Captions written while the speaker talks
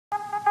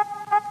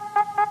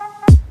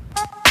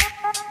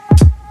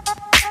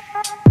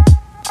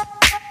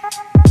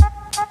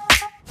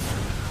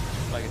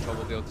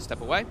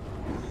step away.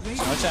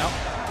 Smokes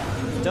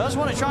out. Does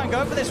want to try and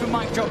go for this with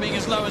Mind Control being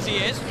as low as he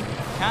is.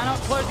 Cannot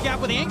close the gap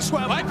with the Ink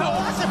Swell. Oh,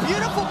 that's a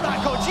beautiful black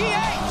hole.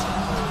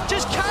 G8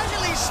 just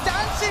casually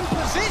stands in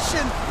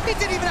position. He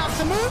didn't even have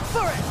to move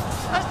for it.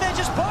 As they're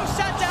just both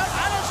sat down.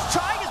 Anna's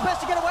trying his best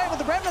to get away with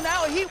the Remnant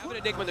now. He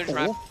Enigma when they're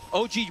trapped.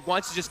 OG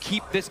wants to just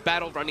keep this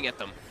battle running at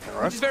them.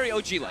 Which is very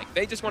OG-like.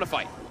 They just want to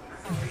fight.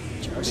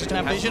 Jerax is going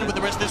to have vision with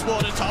the rest of this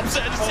water.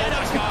 Thompson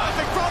setups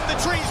perfect from the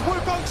trees.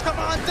 Wukong's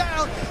command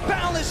down.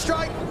 Boundless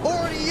strike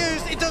already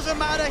used. It doesn't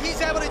matter.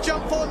 He's able to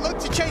jump forward, look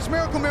to chase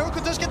Miracle.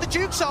 Miracle does get the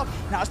jukes off.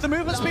 Now it's the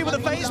movement speed with a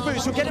phase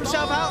boost. He'll get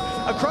himself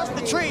out across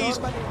the trees.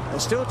 They'll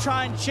still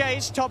try and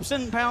chase.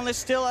 Thompson, Boundless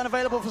still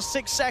unavailable for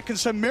 6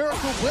 seconds. So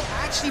Miracle will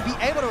actually be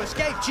able to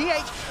escape.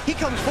 GH, he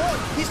comes forward.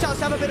 He starts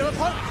to have a bit of a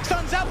punt.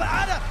 Stuns out, but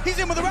Anna, he's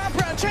in with a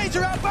wraparound. Change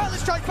around.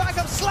 Boundless strike back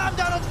up. Slam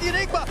down onto the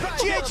Enigma.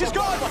 GH is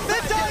gone.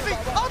 They're diving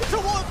up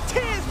towards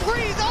tier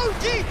 3's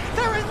OG.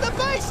 They're in the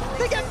base.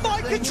 They get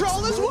Mind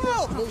Control as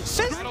well.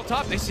 Right on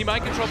top, they see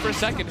Mind Control for a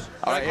second.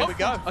 All right, here we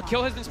go. A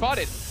kill has been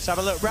spotted. Let's have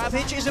a look.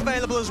 Ravage is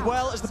available as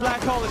well as the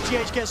Black Hole as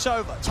GH gets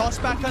over. Toss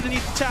back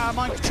underneath the tower.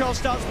 Mind Control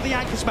starts with the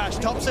Anchor Smash.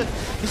 Thompson,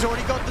 he's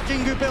already got the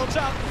Jingu built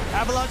up.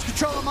 Avalanche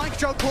Control and Mind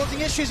Control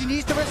causing issues. He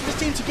needs the rest of his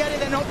team to get it.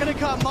 They're not going to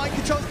come. Mind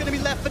Control's going to be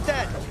left for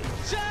dead.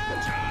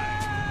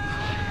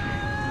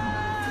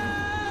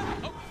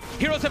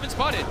 Heroes have been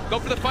spotted. Go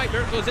for the fight.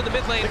 Miracle is in the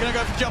mid lane. They're going to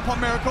go for jump on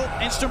Miracle.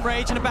 Instant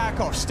rage and a back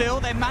off. Still,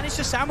 they managed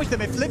to sandwich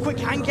them. If Liquid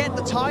can get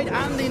the Tide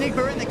and the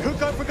Enigma in, they could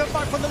go for a good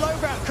fight from the low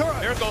ground. Kuro,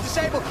 Miracle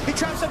disabled. He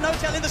traps up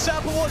No-Tail in the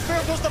circle wars.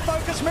 Miracle's the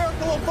focus.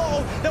 Miracle will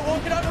fall. They're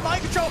walking over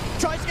Mind Control.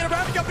 Tries to get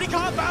around the jump, but he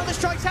can't. Boundless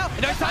strikes out.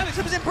 No silence.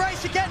 His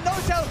embrace again.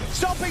 No-Tail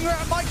stopping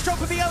around Mind Control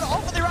for being able to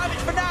offer the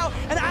Ravage for now.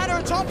 And Anna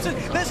and Thompson,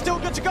 they're still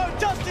good to go.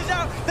 Dust is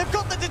out. They've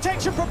got the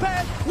detection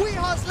prepared.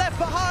 Weehar's left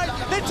behind.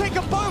 They've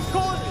taken both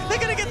cores. They're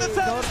going to get the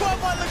third as well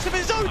by looks of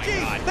his OG.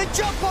 They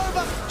jump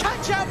over,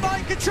 catch out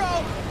Mind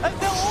Control, and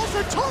they'll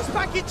also toss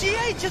back in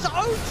GH as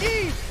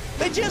OG.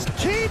 They just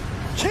keep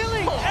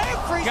killing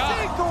every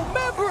single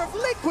member of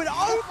Liquid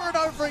over and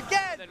over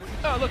again.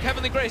 Oh, look,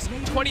 Heavenly Grace,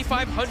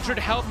 2,500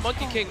 health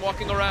Monkey King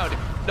walking around.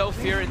 No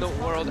fear in the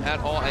world at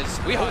all as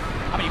we hope.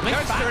 I mean,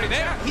 Jerax is already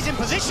there. He's in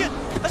position.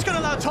 That's going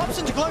to allow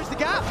Thompson to close the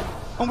gap.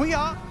 And we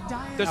are.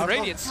 There's a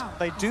Radiance.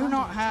 They do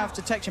not have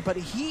detection, but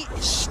he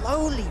is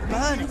slowly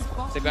burning.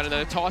 They've got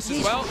another toss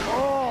as well.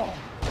 Oh.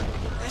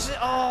 This is,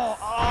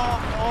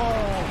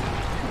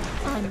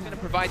 They're going to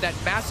provide that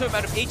massive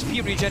amount of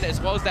HP regen as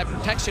well as that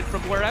protection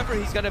from wherever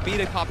he's going to be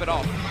to pop it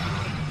off.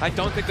 I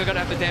don't think they're going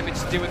to have the damage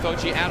to do with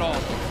OG at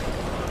all.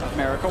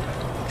 Miracle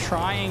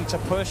trying to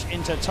push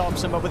into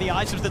Thompson, but with the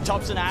items that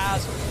Thompson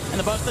has and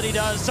the burst that he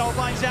does,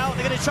 Soulbind's out.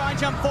 They're going to try and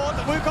jump forward.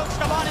 The Wukong's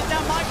command is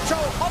now Mind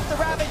Control off the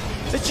Ravage.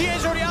 The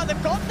GH's already out.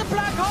 They've got the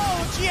Black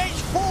Hole. GH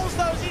falls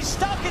those. He's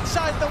stuck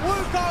inside the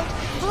Wukong.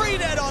 3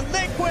 dead on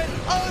Liquid.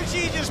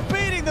 OG just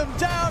beating them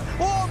down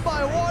one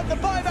by one. The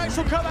buybacks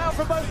will come out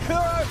from both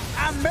Kuro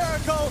and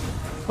Miracle.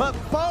 But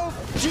both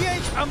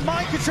GH and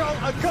Mind Control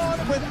are gone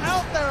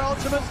without their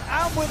ultimates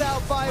and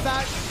without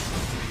buyback.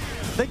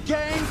 The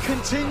game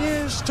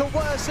continues to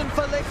worsen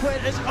for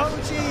Liquid as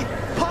OG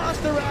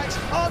past the racks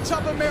on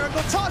top of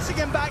Miracle, tossing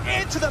him back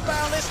into the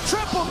Boundless.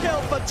 Triple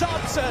kill for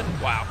Thompson.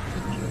 Wow.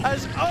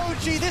 As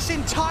OG, this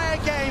entire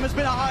game has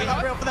been a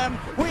highlight reel for them.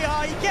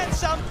 He gets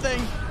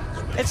something.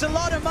 It's a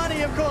lot of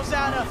money, of course,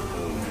 Anna.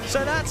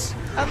 So that's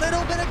a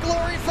little bit of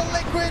glory for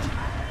Liquid.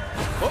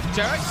 Oh,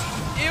 Jerax,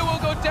 it will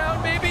go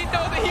down, maybe.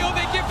 No, the heal,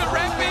 they give the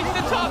rampage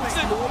to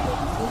Thompson.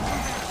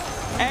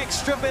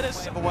 Extra bit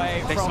of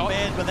away from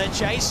mid, but they're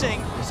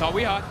chasing. That's all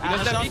we are. He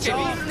doesn't have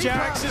BKB.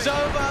 Jerax is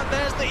over.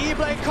 There's the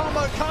E-Blade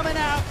combo coming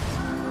out.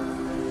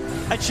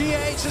 A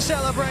GH to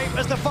celebrate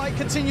as the fight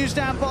continues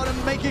down bottom,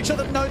 making sure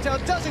that No-Tail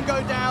doesn't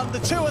go down. The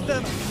two of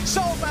them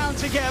soulbound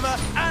together.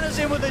 Anna's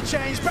in with a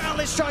change.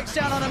 Boundless strikes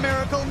down on a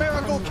Miracle.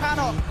 Miracle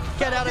cannot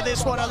get out of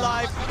this one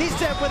alive. He's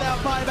dead without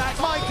buyback.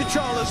 Mind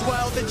Control as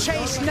well. The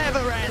chase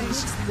never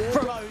ends.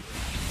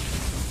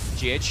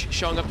 GH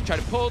showing up to try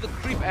to pull the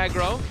creep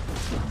aggro.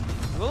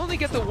 We'll only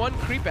get the one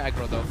creep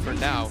aggro, though, for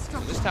now.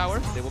 From this tower,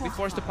 they will be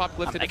forced to pop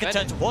glyph to defend. They can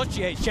turn it. towards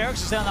GH. Jerax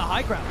is down the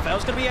high ground.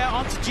 Fel's going to be out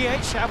onto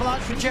GH.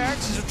 Avalanche from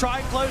Jerax is to try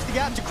and close the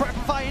gap to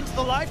Crepify into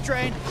the life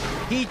drain.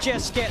 He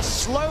just gets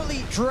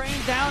slowly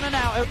drained down and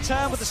out. He'll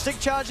turn with a stick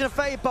charge and a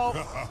Fade Bolt.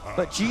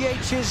 But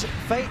GH's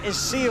fate is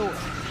sealed.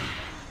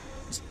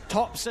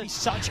 Thompson is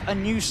such a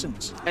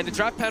nuisance. And the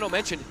draft panel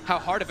mentioned how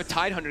hard of a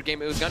Tide Hunter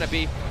game it was going to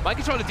be. Mind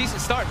Control had a decent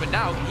start, but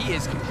now he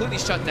is completely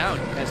shut down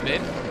as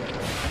mid.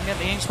 Get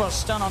the Ink Swell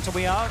stun onto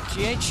We Are.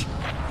 GH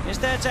is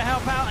there to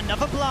help out.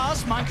 Another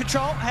blast. Mind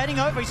Control heading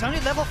over. He's only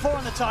level 4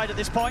 on the Tide at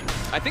this point.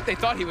 I think they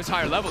thought he was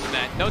higher level than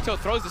that. No-Tail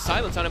throws the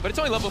silence on him, but it's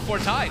only level 4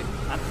 Tide.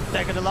 And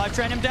they're going to live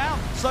train him down.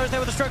 Slows there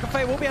with a stroke of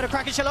fate. Will be able to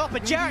crack his shell off,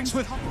 but Jerax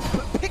with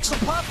pixel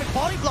perfect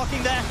body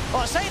blocking there.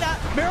 Well, I say that.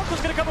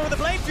 Miracle's going to come in with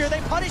a Blade Fury. They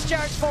punish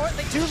Jerax for it.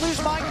 They do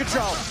lose Mind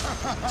Control.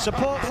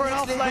 Support for an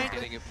off lane.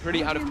 Getting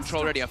pretty out of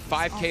control already. A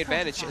 5K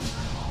advantage.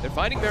 They're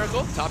finding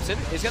Miracle. Thompson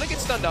is going to get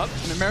stunned up.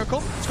 And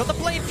Miracle, he's got the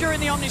Blade Fury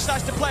and the Omni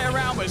Slash to play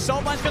around with.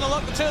 Soulbind's going to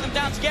lock the two of them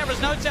down together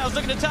as No-Tail's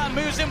looking to turn,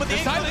 moves in with the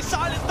Silence.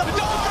 The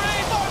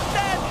both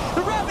dead.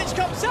 The Ravage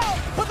comes out,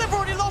 but they've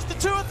already lost the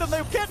two of them.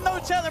 They'll get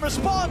No-Tail in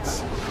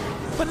response.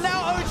 But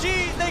now OG,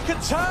 they can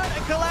turn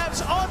and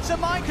collapse onto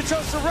Mind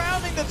Control,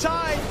 surrounding the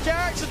Tide.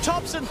 Jerax and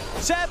Thompson,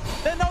 Seb,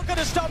 they're not going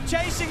to stop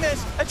chasing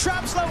this. A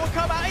trap slow will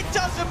come out, it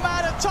doesn't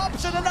matter.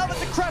 Thompson, another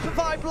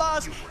Decrepify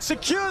blast,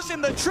 secures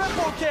him the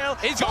triple kill.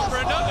 He's going for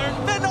another.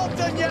 They're not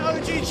done yet,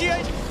 OG.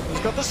 He's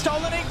got the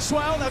stolen ink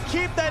swell, they'll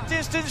keep their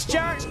distance.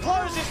 Jerax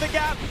closes the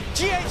gap.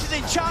 GH is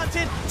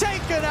enchanted,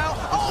 taken out.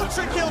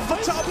 Ultra kill for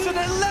Thompson,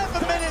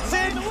 11 minutes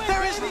in.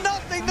 There is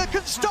nothing that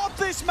can stop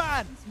this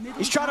man.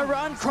 He's trying to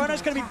run.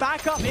 Chrono's going to be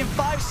back up in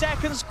 5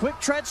 seconds. Quick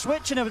tread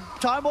switch and a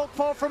time walk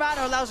forward from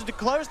Anna allows him to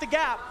close the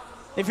gap.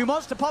 If he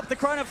wants to pop the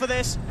Chrono for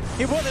this,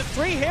 he will. There's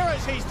 3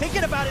 heroes. He's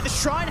thinking about it. The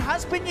Shrine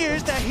has been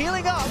used. They're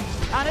healing up.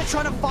 Anna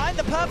trying to find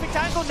the perfect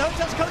angle.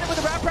 No-Tail's coming in with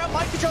a wraparound.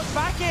 Mind Control's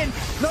back in.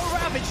 No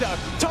Ravage though.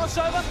 Toss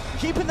over,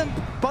 keeping them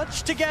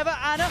bunched together.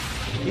 Anna,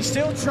 he's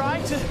still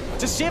trying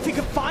to see if he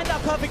can find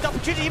that perfect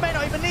opportunity. He may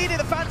not even need it.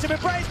 The Phantom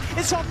Embrace.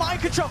 It's on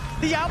Mind Control.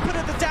 The output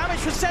of the damage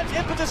for Seb's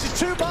impetus is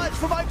too much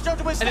for Mind Control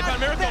to withstand. And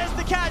they found Miracle. There's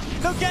the catch.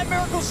 They'll get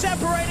Miracle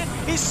separated.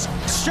 He's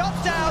shut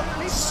down.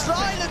 He's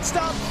silenced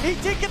up. He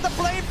did get the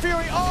Blade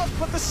Fury off,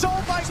 but the Soul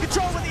Mind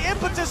Control with the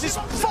impetus is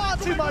far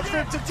too much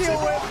for him to deal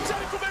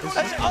with.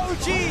 As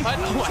OG,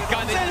 Oh my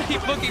god, they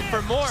keep looking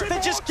for more.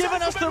 they're just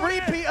giving us the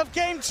repeat of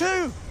game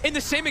 2. In the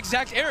same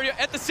exact area,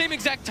 at the same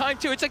exact time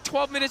too. It's like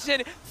 12 minutes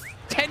in,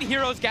 10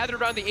 heroes gathered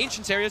around the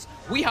Ancients areas.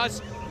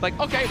 Weeha's like,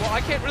 okay, well,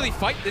 I can't really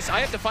fight this. I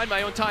have to find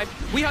my own time.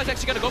 Weeha's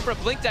actually gonna go for a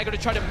Blink Dagger to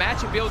try to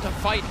match and be able to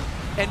fight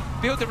and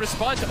be able to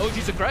respond to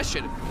OG's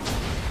aggression.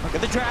 Look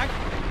at the drag.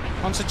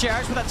 Onto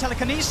Jerax with that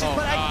telekinesis,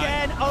 but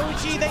again,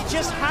 OG, they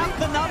just have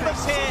the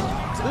numbers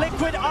here.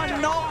 Liquid are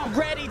not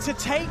ready to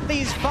take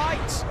these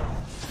fights.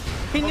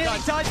 He nearly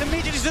dies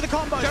immediately to the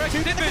combo. Jerax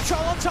Did the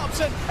control on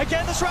Thompson.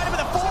 Again, the surrounded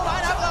with a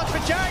 4-line avalanche,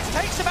 but Jerax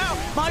takes him out.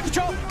 Mind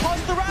Control,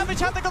 pause the Ravage.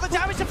 Have they got the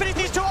damage to finish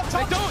these two off?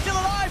 Thompson's still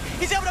alive.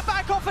 He's able to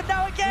back off, and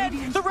now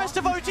again, the rest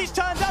of OG's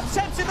turns up.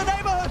 Seb's in the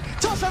neighborhood.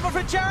 Toss over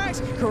for Jerax.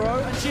 Kuro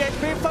and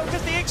GH being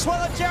focused. The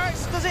X-Swell on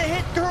Jerax. Does it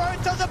hit Kuro?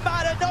 It doesn't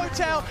matter.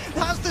 No-Tail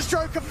has the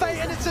stroke of fate,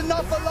 and it's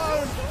enough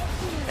alone.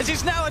 As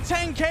he's now a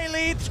 10k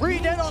lead, 3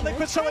 dead on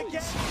Liquid, so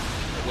again.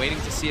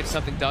 Waiting to see if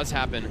something does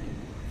happen.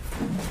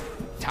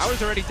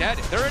 Tower's already dead.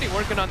 They're already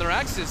working on their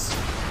axes.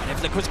 And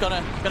if Liquid's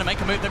gonna make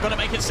a move, they're gonna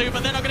make it soon,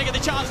 but they're not gonna get the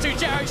chance to.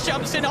 Jerax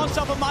jumps in on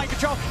top of Mind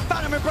Control.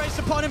 Phantom Embrace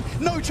upon him.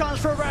 No chance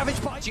for a Ravage.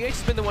 GH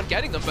has been the one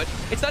getting them, but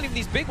it's not even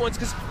these big ones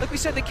because, like we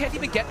said, they can't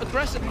even get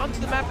aggressive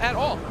onto the map at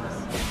all.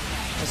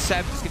 As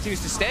Seb just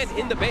continues to stand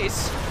in the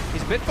base.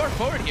 He's a bit far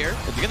forward here.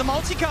 Look at the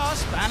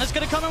multicast. Anna's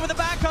going to come in with a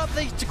backup.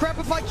 They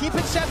Decrepify,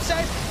 keeping Seb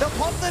safe. They'll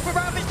pop the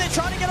Ravage. They're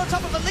trying to get on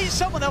top of at least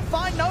someone. They'll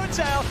find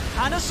No-Tail.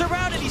 Anna's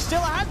surrounded. He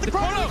still has the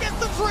Chrono. He gets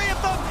the 3 of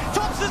them.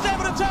 Thompson's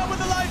able to turn with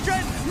the life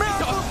drain.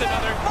 Miracle's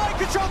there. Mind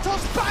Control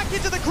tossed back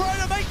into the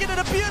Chrono, making it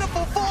a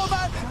beautiful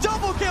 4-man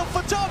double kill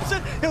for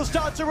Thompson. He'll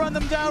start to run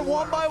them down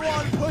one by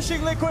one,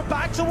 pushing Liquid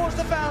back towards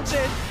the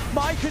fountain.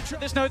 Mind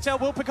Control. This No-Tail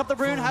will pick up the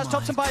rune, has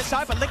Thompson by his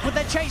side, but Liquid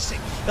they're chasing.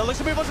 They'll look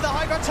to move on to the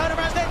high ground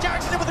turnarounds there.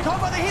 Jerax is in with the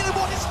combo. The healing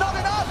ward is not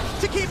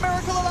enough to keep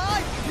Miracle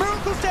alive.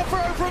 Miracle's dead for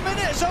over a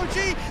minute. It's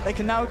OG. They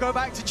can now go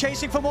back to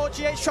chasing for more.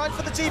 GH tries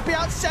for the TP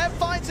out. Seb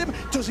finds him.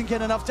 Doesn't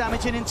get enough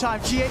damage in time.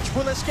 GH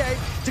will escape.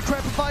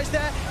 Decrepify's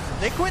there.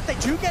 Liquid, they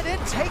do get in.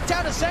 Take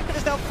down a second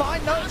as they'll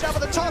find No-Tail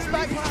with a toss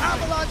back.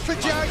 Avalanche for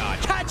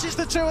Jerax. Catches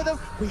the 2 of them.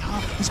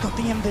 He's got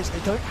the invis.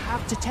 They don't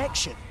have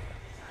detection.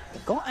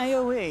 They've got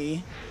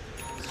AoE.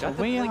 He's got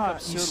the blink up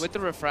soon with the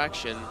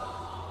refraction.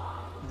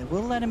 They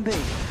will let him be.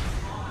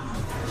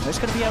 He's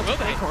going to be able to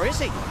blink, or is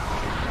he?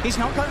 He's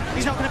not going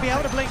to be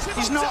able to blink.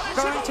 He's not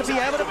going to be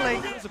able to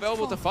blink. He's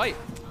available to fight.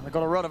 They've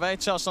got a rod of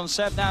Atos on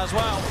Seb now as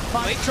well.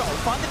 Mind Control,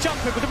 find the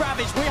jump hook with the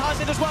Ravage. Weeha's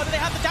in as well. Do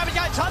they have the damage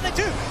out in time? They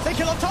do. They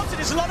kill on Thompson.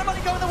 There's a lot of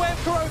money going the way of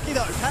Kuroki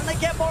though. Can they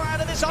get more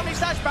out of this Omni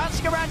Slash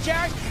bouncing around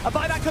Jerax? A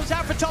buyback comes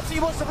out for Thompson. He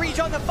wants to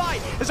rejoin the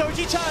fight. As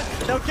OG turns,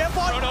 they'll get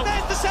one.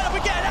 There's the setup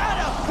again.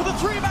 Anna with a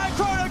 3-man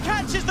Chrono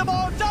catches them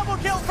all. Double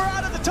kill for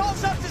Anna. The toss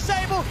up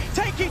disable,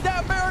 taking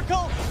down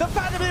Miracle. The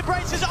Phantom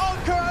Embrace is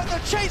on Kuro.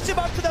 They'll chase him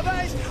up to the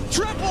base.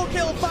 Triple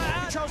kill for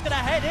Anna. Control's going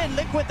to head in.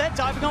 Liquid then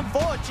diving on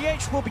forward.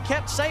 GH will be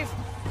kept safe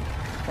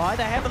by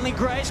the Heavenly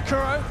Grace.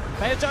 Kuro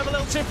may have dove a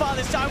little too far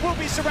this time. Will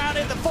be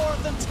surrounded. The 4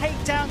 of them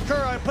take down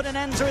Kuro, put an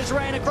end to his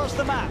reign across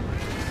the map.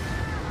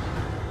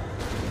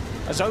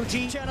 As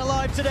OG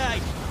alive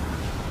today.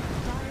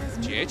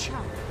 GH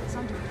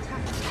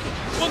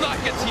will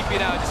not get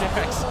TP'd out.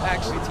 Jerax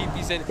actually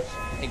TP's in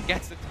and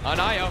gets it on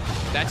Io.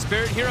 That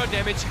Spirit Hero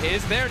damage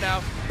is there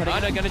now.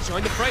 Ana gonna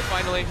join the fray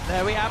finally.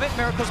 There we have it.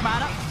 Miracle's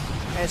mana.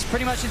 It's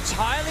pretty much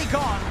entirely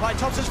gone by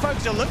Thompson's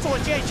focus. He'll look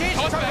towards GH. He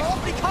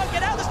can't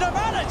get out. There's no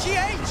mana.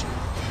 GH,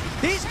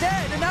 he's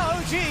dead. And now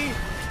OG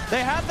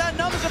They have that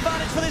numbers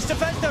advantage for this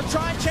defense. They'll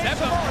try and change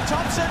the ball.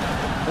 Thompson,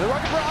 the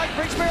Rocket Barrage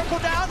brings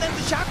Miracle down. Then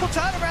the Shackle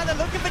turnaround. They're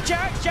looking for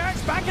Jerax.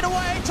 Jerax backing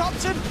away.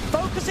 Thompson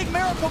focusing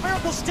Miracle.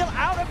 Miracle's still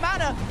out of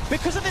mana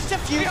because of this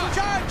diffusion.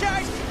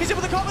 Jerax, he's in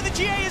with the combo. The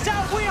GA is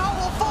out. Weehaw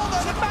will fall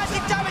though. The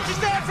magic damage is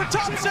there for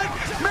Thompson.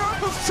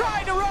 Miracle's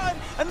trying to run.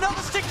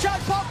 Another stick charge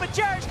pop, but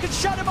Jerax can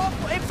shut him off.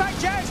 In fact,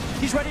 Jerax,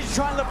 he's ready to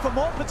try and look for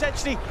more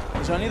potentially.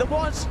 There's only the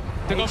once.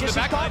 They go for the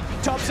back line.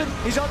 Thompson,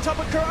 he's on top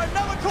of Kuro.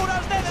 Another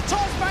cooldown's there. The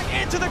toss back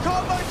into the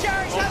combo.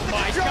 Jerax has the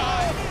control.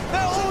 God.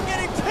 They're all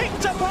getting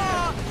picked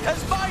apart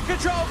as mind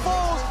control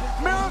falls.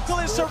 Miracle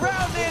is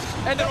surrounded.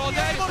 And they're all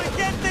dead. Able to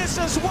get this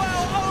as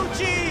well. OG,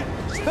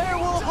 they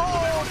will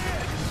hold.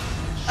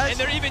 And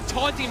they're even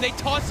taunting him. They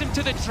toss him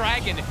to the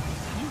dragon.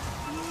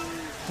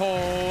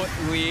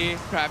 Holy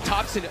crap.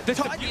 Thompson,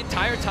 the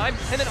entire time.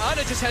 And then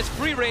Ana just has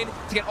free reign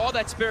to get all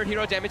that Spirit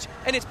Hero damage.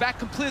 And it's back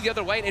completely the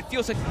other way. And it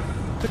feels like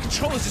the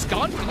control is just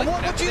gone. Like,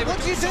 what do you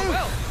do? So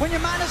well. When your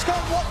mana's gone,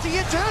 what do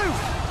you do?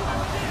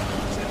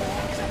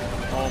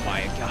 Oh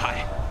my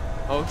god.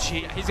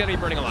 OG, he's gonna be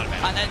burning a lot of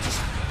mana. And then just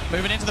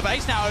moving into the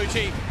base now,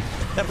 OG.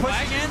 They're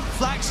pushing in.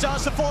 Flag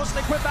starts to force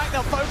Liquid back.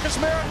 They'll focus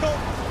Miracle.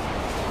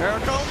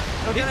 Miracle,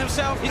 he'll get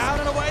himself out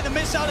and away. The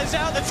missile is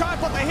out. They're trying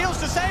to put the heals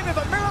to save him,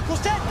 but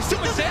Miracle's dead. Too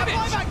much damage.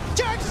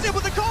 Jerax is in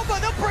with the combo.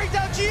 They'll break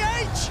down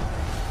GH.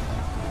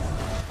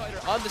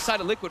 On the side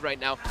of Liquid right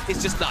now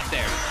is just not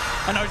there.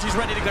 And OG's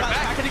ready to go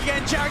back and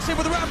again. Jerax in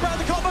with the wrap around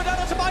the combo down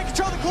onto mind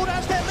control. The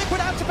cooldown's there. Liquid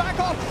out to back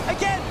off.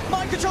 Again,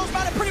 mind control's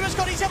matter pretty much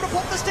got. He's able to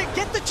pop the stick,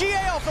 get the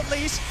GA off at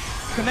least.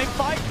 Can they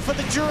fight for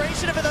the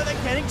duration of it though?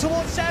 They're getting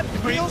towards Seb.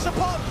 Wheels a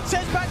pop.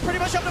 Sends back pretty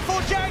much up to full.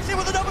 Jerax in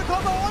with another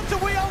combo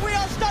onto We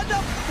Are stunned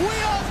up. We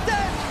Are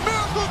dead.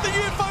 Miracle's the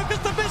new focus.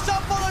 The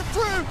missile followed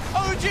through.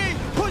 OG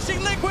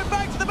pushing Liquid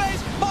back to the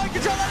base. Mind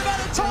control out of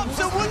mana.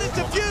 Thompson with his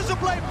diffuser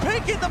blade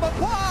picking them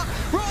apart.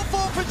 Roll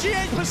fall for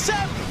GH for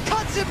Seb.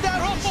 Cuts him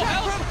down.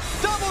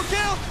 Double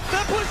kill.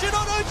 They're pushing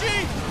on OG.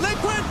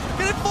 Liquid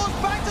getting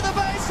forced back to the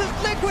base as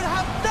Liquid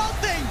have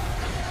nothing.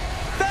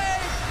 They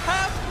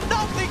have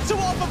nothing to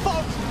offer,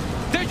 folks.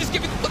 They're just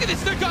giving, look at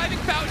this, they're diving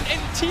Fountain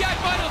and TI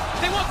finals.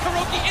 They want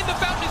Kuroki in the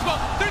Fountain as well.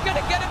 They're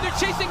gonna get him, they're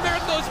chasing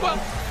Miracle as well.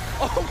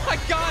 Oh my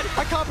god.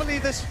 I can't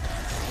believe this.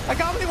 I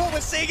can't believe what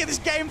we're seeing in this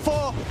game 4.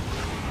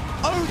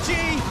 OG,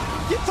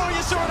 you thought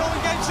you saw it all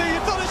in game 2,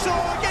 you thought you saw it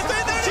all in game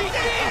 3, there it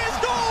is,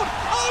 gold!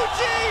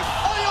 OG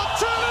are your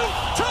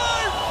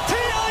 2-time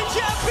TI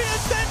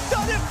champions, they've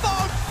done it,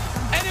 folks!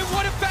 And in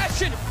what a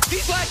fashion.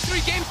 These last 3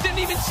 games didn't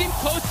even seem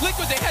close.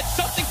 Liquid, they had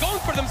something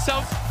going for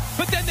themselves,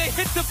 but then they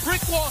hit the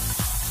brick wall.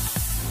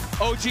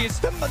 OG is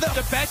the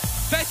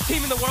best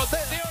team in the world. They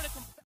are